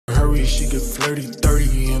Hurry, she get flirty,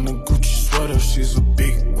 30 in a Gucci sweater. She's a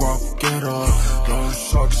big rock getter. Long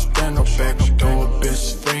shark stand up back door,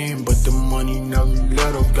 best friend, but the money never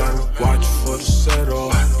let her. Gotta watch for the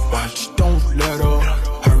setup. Watch, don't let her.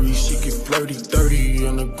 Hurry, she get flirty, 30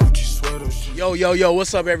 in a Gucci sweater. Yo,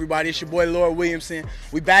 what's up, everybody? It's your boy, Lord Williamson.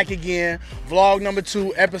 We back again. Vlog number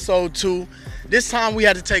 2, episode 2. This time we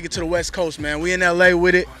had to take it to the West Coast, man. We in LA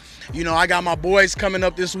with it. You know, I got my boys coming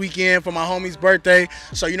up this weekend for my homie's birthday.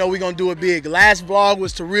 So, you know, we're going to do it big. Last vlog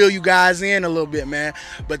was to reel you guys in a little bit, man.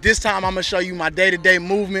 But this time I'm going to show you my day-to-day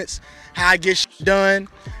movements, how I get shit done.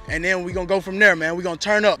 And then we're going to go from there, man. We're going to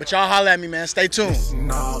turn up. But y'all holla at me, man. Stay tuned.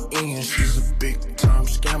 Now, Ian, she's a big-time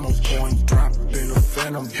scammer. Point drop in a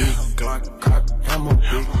phantom. Big Glock, cock, hammer.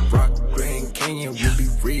 Big rock, Grand Canyon. Will be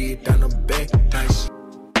red down the back. Nice.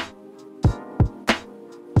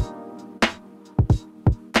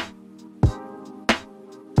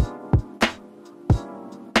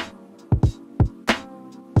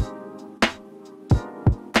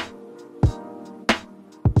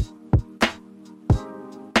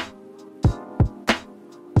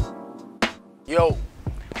 Yo,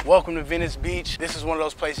 welcome to Venice Beach. This is one of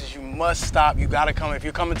those places you must stop. You gotta come. If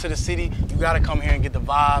you're coming to the city, you gotta come here and get the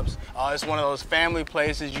vibes. It's one of those family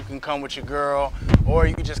places. You can come with your girl, or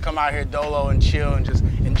you can just come out here dolo and chill and just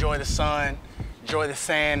enjoy the sun, enjoy the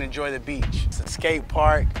sand, enjoy the beach. It's a skate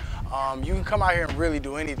park. You can come out here and really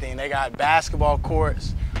do anything. They got basketball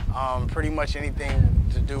courts, pretty much anything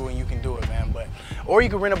to do, and you can do it, man. Or you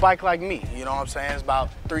can rent a bike like me. You know what I'm saying? It's about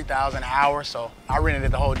 $3,000 an hour, so I rented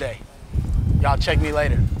it the whole day. Y'all check me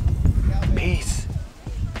later. Peace.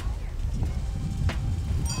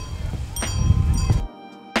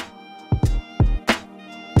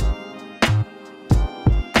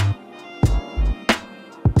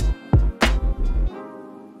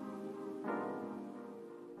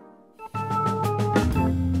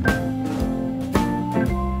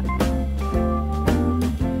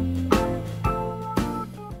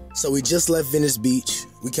 So we just left Venice Beach.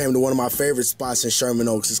 We came to one of my favorite spots in Sherman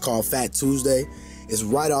Oaks. It's called Fat Tuesday. It's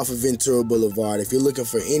right off of Ventura Boulevard. If you're looking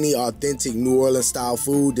for any authentic New Orleans style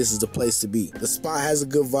food, this is the place to be. The spot has a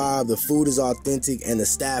good vibe, the food is authentic, and the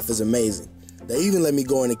staff is amazing. They even let me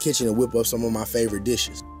go in the kitchen and whip up some of my favorite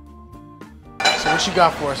dishes. So what you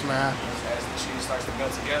got for us, man? As the cheese starts to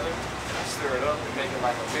melt together, I stir it up and make it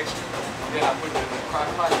like a mixture. Then I put it in the crock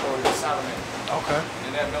pot or the salad. Okay.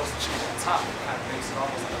 And that melts the cheese on top. It kind of makes it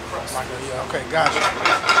almost like a crust. Yeah, okay, gotcha.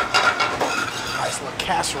 Nice little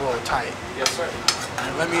casserole type. Yes, sir.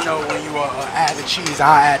 And let me know when you add the cheese.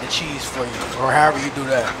 I'll add the cheese for you, or however you do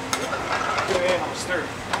that. Put it in, I'm stirring.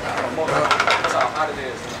 That's how hot it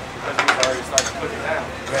is. Because we've already started to cook it down.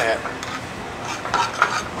 Bad.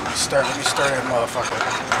 Let me stir that motherfucker.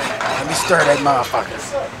 Let me stir that motherfucker.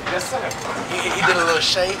 Yes, sir. He did a little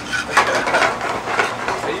shake.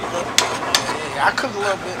 There you go. Yeah, I cook a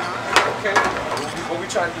little bit now. Okay. What we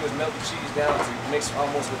try to do is melt the cheese down to mix it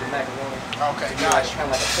almost with the macaroni. Okay, gotcha. Kind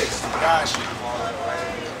of like a paste. Gotcha.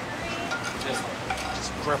 Just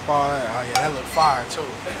Grip all that. Oh yeah, that look fire too.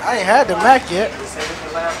 I ain't had the mac yet. save it for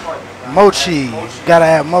the last part. Mo cheese. Gotta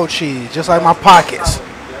add mo cheese. Just like my pockets.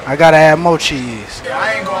 I gotta add mo cheese. Yeah,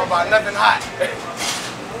 I ain't going by nothing hot.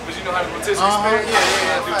 But you know how to rotisserie spin?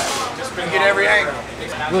 Yeah. Just spin You get every angle.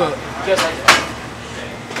 Look. Just like that.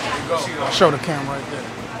 I'll show the camera right there.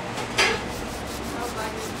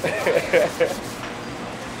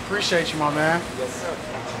 Appreciate you, my man. Yes, sir.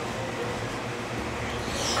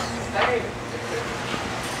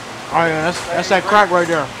 Oh yeah, that's that crack right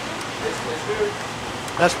there.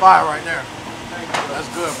 That's fire right there. That's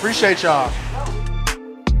good. Appreciate y'all.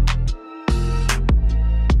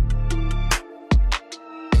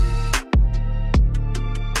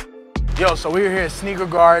 Yo, so we're here at Sneaker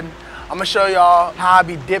Garden. I'm gonna show y'all how I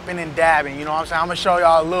be dipping and dabbing, you know what I'm saying? I'm gonna show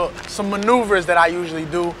y'all some maneuvers that I usually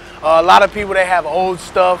do. A lot of people, they have old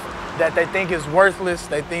stuff that they think is worthless.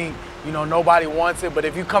 They think, you know, nobody wants it. But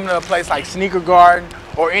if you come to a place like Sneaker Garden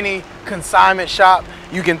or any consignment shop,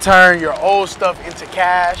 you can turn your old stuff into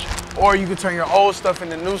cash, or you can turn your old stuff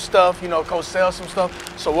into new stuff, you know, go sell some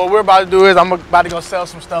stuff. So what we're about to do is I'm about to go sell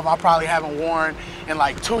some stuff I probably haven't worn in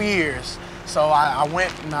like 2 years. So I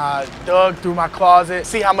went and dug through my closet,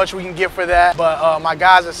 see how much we can get for that. But my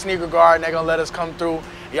guys at Sneaker Garden, they're gonna let us come through.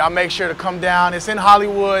 Y'all make sure to come down. It's in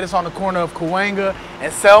Hollywood. It's on the corner of Cahuenga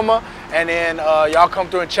and Selma. And then y'all come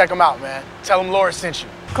through and check them out, man. Tell them Laura sent you.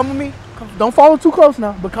 Come with me. Come. Don't follow too close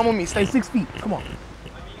now, but come with me. Stay 6 feet. Come on.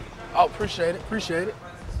 Oh, appreciate it. Appreciate it.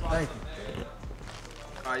 Thank you.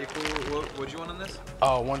 Are you cool? What you want on this?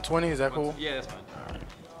 Oh, 120. Is that cool? Yeah, that's fine.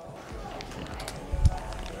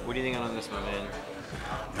 What do you think on this one, man?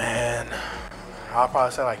 Man, I'll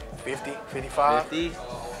probably say like 50, 55. 50?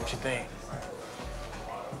 What you think?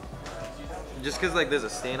 Just cause like there's a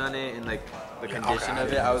stain on it and like the Yeah, condition okay,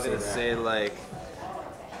 of it, I was gonna that. say like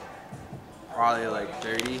probably like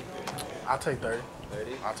 30. I'll take 30.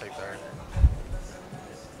 30? I'll take 30.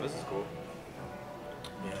 This is cool.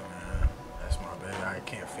 Yeah, man. That's my bad. I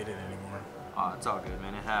can't fit it anymore. Oh, it's all good,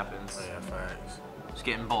 man. It happens. Yeah, facts. Just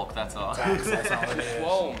getting bulk, that's all. Facts, that's all it is.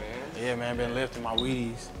 Whoa, man. Yeah, man. Been lifting my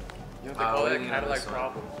Wheaties. You don't think all that we kind of like this one.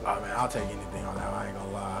 problems? Oh, man. I'll take anything on that. I ain't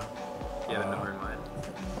gonna lie. You have a number in mind?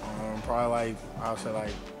 Probably like, I'll say like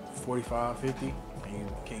 45, 50.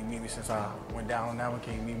 Can you meet me since I went down on that one?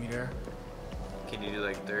 Can you meet me there? Can you do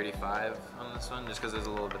like 35 on this one? Just because there's a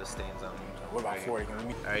little bit of stains on it. What about 40? Can we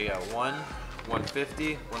meet? All right, you got 1,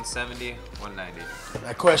 150, 170, 190.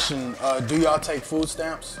 That question, do y'all take food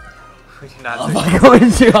stamps? Not I'm taking- fucking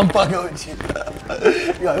with you. I'm fucking with you.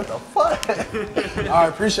 Yo, what the fuck? All right,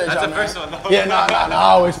 appreciate y'all, That's the man. first one, though. Yeah, no. I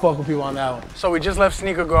always fuck with people on that one. So we just left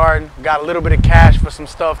Sneaker Garden. Got a little bit of cash for some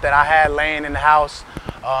stuff that I had laying in the house.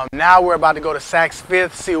 Now we're about to go to Saks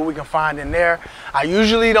Fifth, see what we can find in there. I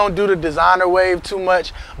usually don't do the designer wave too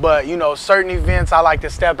much, but you know, certain events I like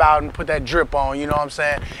to step out and put that drip on, you know what I'm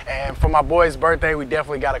saying? And for my boy's birthday, we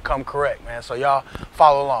definitely got to come correct, man. So y'all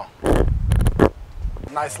follow along.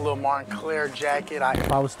 Nice little Montclair jacket.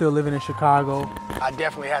 If I was still living in Chicago, I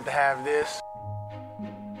definitely had to have this.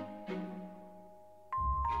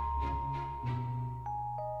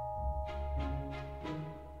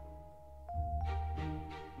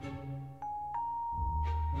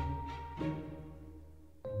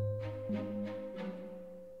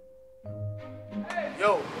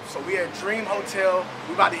 Yo, so we at Dream Hotel.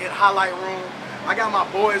 We about to hit Highlight Room. I got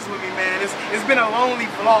my boys with me, man. It's been a lonely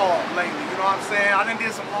vlog lately, you know what I'm saying? I done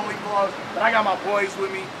did some lonely vlogs, but I got my boys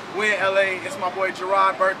with me. We in LA. It's my boy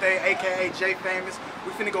Gerard birthday, aka J Famous.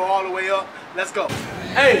 We finna go all the way up. Let's go.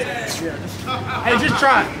 Hey, hey, just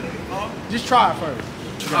try it. Just try it first.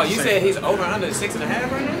 Oh, you said he's over under 6.5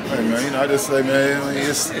 right now? Hey man, you know, I just say, man, I mean,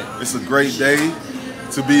 it's a great day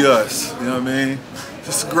to be us. You know what I mean?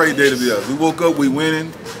 It's a great day to be us. We woke up, we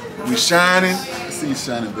winning, we shining. I see you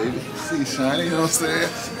shining, baby. I see you shining. You know what I'm saying?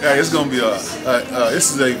 Yeah, it's gonna be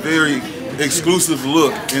this is a very exclusive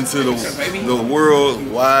look into the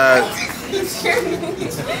worldwide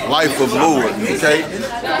life of Lord. Okay,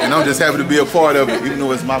 and I'm just happy to be a part of it, even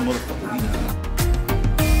though it's my motherfucker.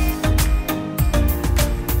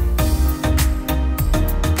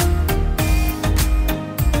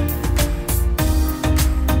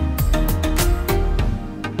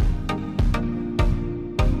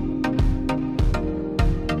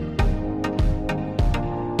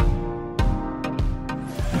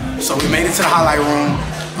 So we made it to the highlight room.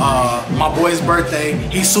 My boy's birthday,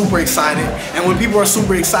 he's super excited. And when people are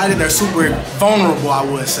super excited, they're super vulnerable, I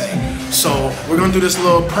would say. So we're gonna do this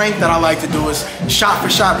little prank that I like to do. Is shot for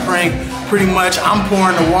shot prank. Pretty much I'm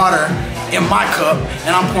pouring the water in my cup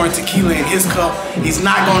and I'm pouring tequila in his cup. He's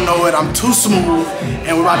not gonna know it, I'm too smooth,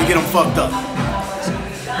 and we're about to get him fucked up.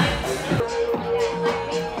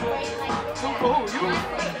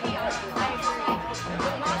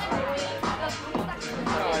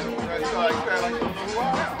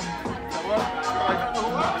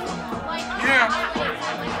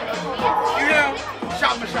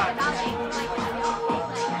 Shot for shot.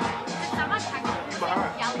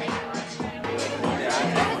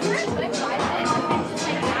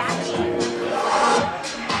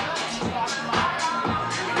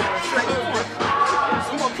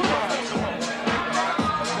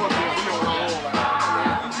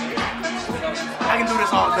 I can do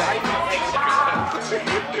this all day.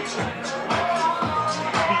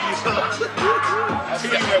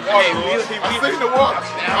 I seen the water.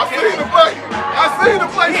 I seen the plate. I seen the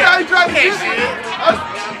plate. Yeah, he tried to get it.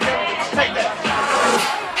 Take that.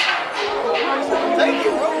 Take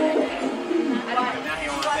it, bro.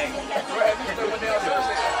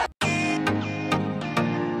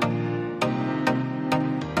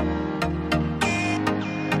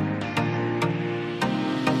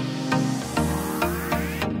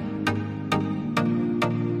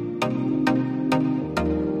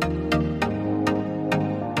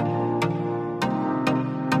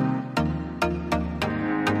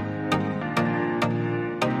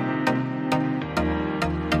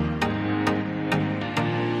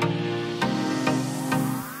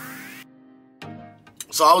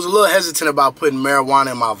 So I was a little hesitant about putting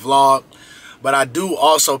marijuana in my vlog, but I do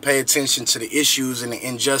also pay attention to the issues and the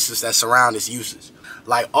injustice that surround its usage.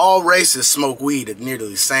 Like, all races smoke weed at nearly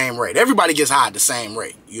the same rate. Everybody gets high at the same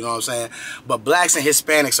rate, you know what I'm saying? But blacks and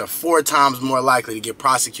Hispanics are 4 times more likely to get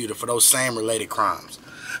prosecuted for those same related crimes.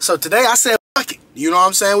 So today I said fuck it. You know what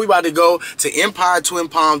I'm saying? We about to go to Empire Twin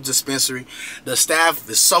Palms Dispensary. The staff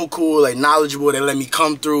is so cool, they knowledgeable, they let me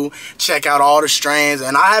come through, check out all the strains,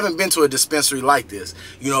 and I haven't been to a dispensary like this.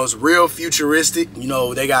 You know, it's real futuristic. You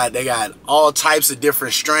know, they got all types of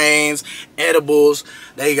different strains, edibles,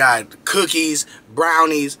 they got cookies,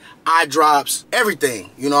 brownies, eye drops,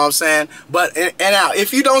 everything. You know what I'm saying? But, and now,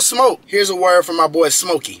 if you don't smoke, here's a word from my boy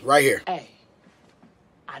Smokey, right here. Hey,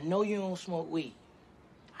 I know you don't smoke weed.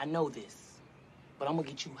 I know this. But I'm gonna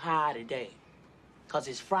get you high today. Cause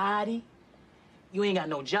it's Friday, you ain't got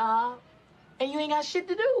no job, and you ain't got shit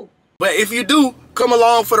to do. But if you do, come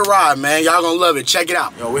along for the ride, man. Y'all gonna love it. Check it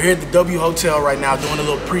out. Yo, we're here at the W Hotel right now doing a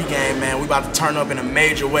little pregame, man. We about to turn up in a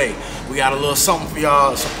major way. We got a little something for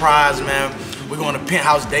y'all, a surprise, man. We're going to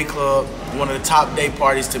Penthouse Day Club, one of the top day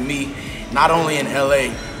parties to me, not only in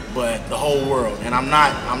LA, but the whole world. And I'm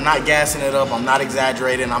not gassing it up, I'm not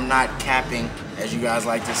exaggerating, I'm not capping, as you guys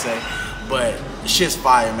like to say. But the shit's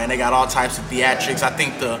fire, man. They got all types of theatrics. I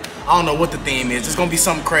don't know what the theme is. It's gonna be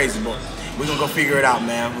something crazy, but we're gonna go figure it out,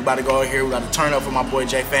 man. We about to go out here. We about to turn up for my boy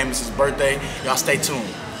Jay Famous' birthday. Y'all stay tuned.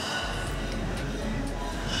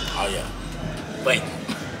 Oh yeah. Wait.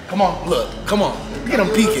 Come on, look. Come on. Get him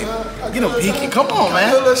peeking. Get him peeking. Come on,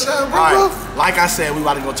 man. All right. Like I said, we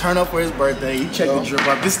about to go turn up for his birthday. You check the drip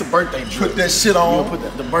up. This is the birthday drip. Put that shit on. You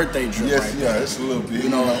put the birthday drip. Yes, right yeah, there. it's a little bit. You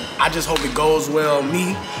know, I just hope it goes well.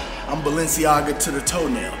 Me, I'm Balenciaga to the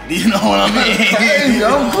toenail. Do you know what I mean? Hey,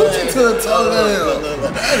 I'm Gucci to the toenail.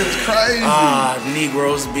 That is crazy.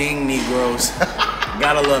 Negroes being Negroes.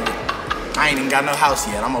 Gotta love it. I ain't even got no house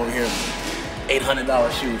yet. I'm over here.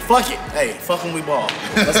 $800 shoes. Fuck it. Hey, fuck when we ball.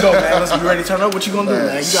 Let's go, man. Let's be ready to turn up. What you gonna do,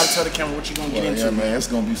 man? You gotta tell the camera what you gonna get into. Yeah, man. It's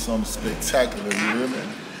gonna be something spectacular. You hear me?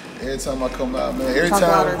 Every time I come out, man. Every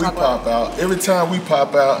time we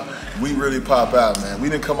pop out, we really pop out, man. We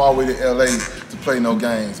didn't come all the way to LA to play no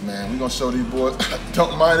games, man. We gonna show these boys.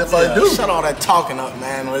 Don't mind if I do. Shut all that talking up,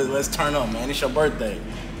 man. Let's turn up, man. It's your birthday.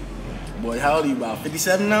 Boy, how old are you? About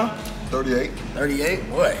 57 now? 38. 38?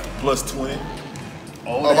 What? Plus 20.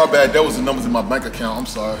 Oh, my bad. That was the numbers in my bank account. I'm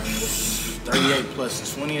sorry. 38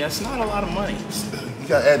 plus 20, that's not a lot of money. You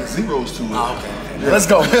gotta add the zeros to it. Oh, okay. Yeah. Let's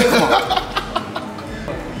go. Come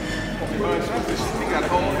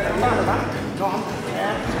on.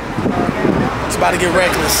 It's about to get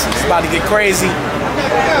reckless. It's about to get crazy.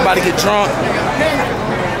 It's about to get drunk.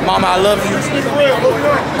 Mama, I love you.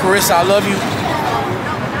 Carissa, I love you.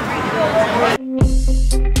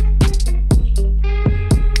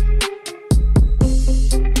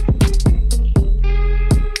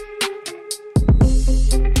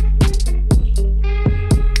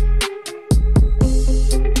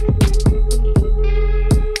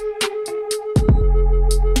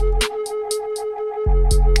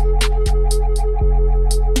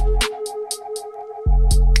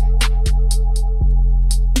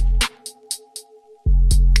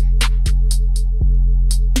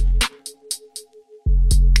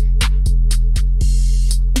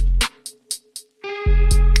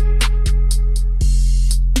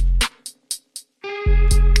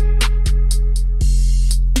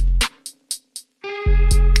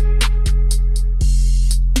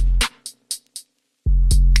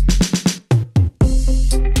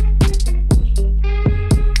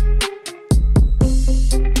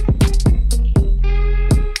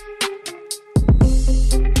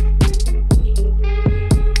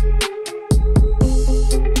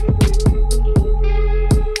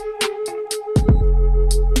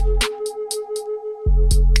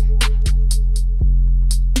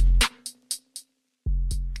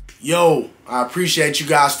 Yo, I appreciate you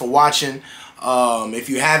guys for watching. If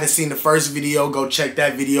you haven't seen the first video, go check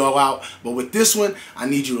that video out. But with this one, I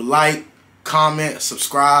need you to like, comment,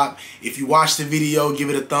 subscribe. If you watched the video, give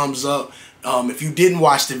it a thumbs up. If you didn't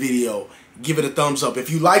watch the video, give it a thumbs up. If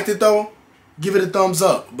you liked it though, give it a thumbs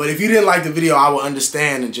up. But if you didn't like the video, I will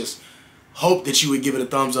understand and just hope that you would give it a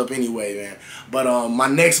thumbs up anyway, man. But my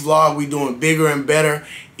next vlog, we doing bigger and better.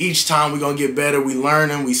 Each time we're gonna get better. We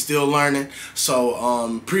learning, we still learning. So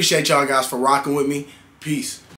appreciate y'all guys for rocking with me. Peace.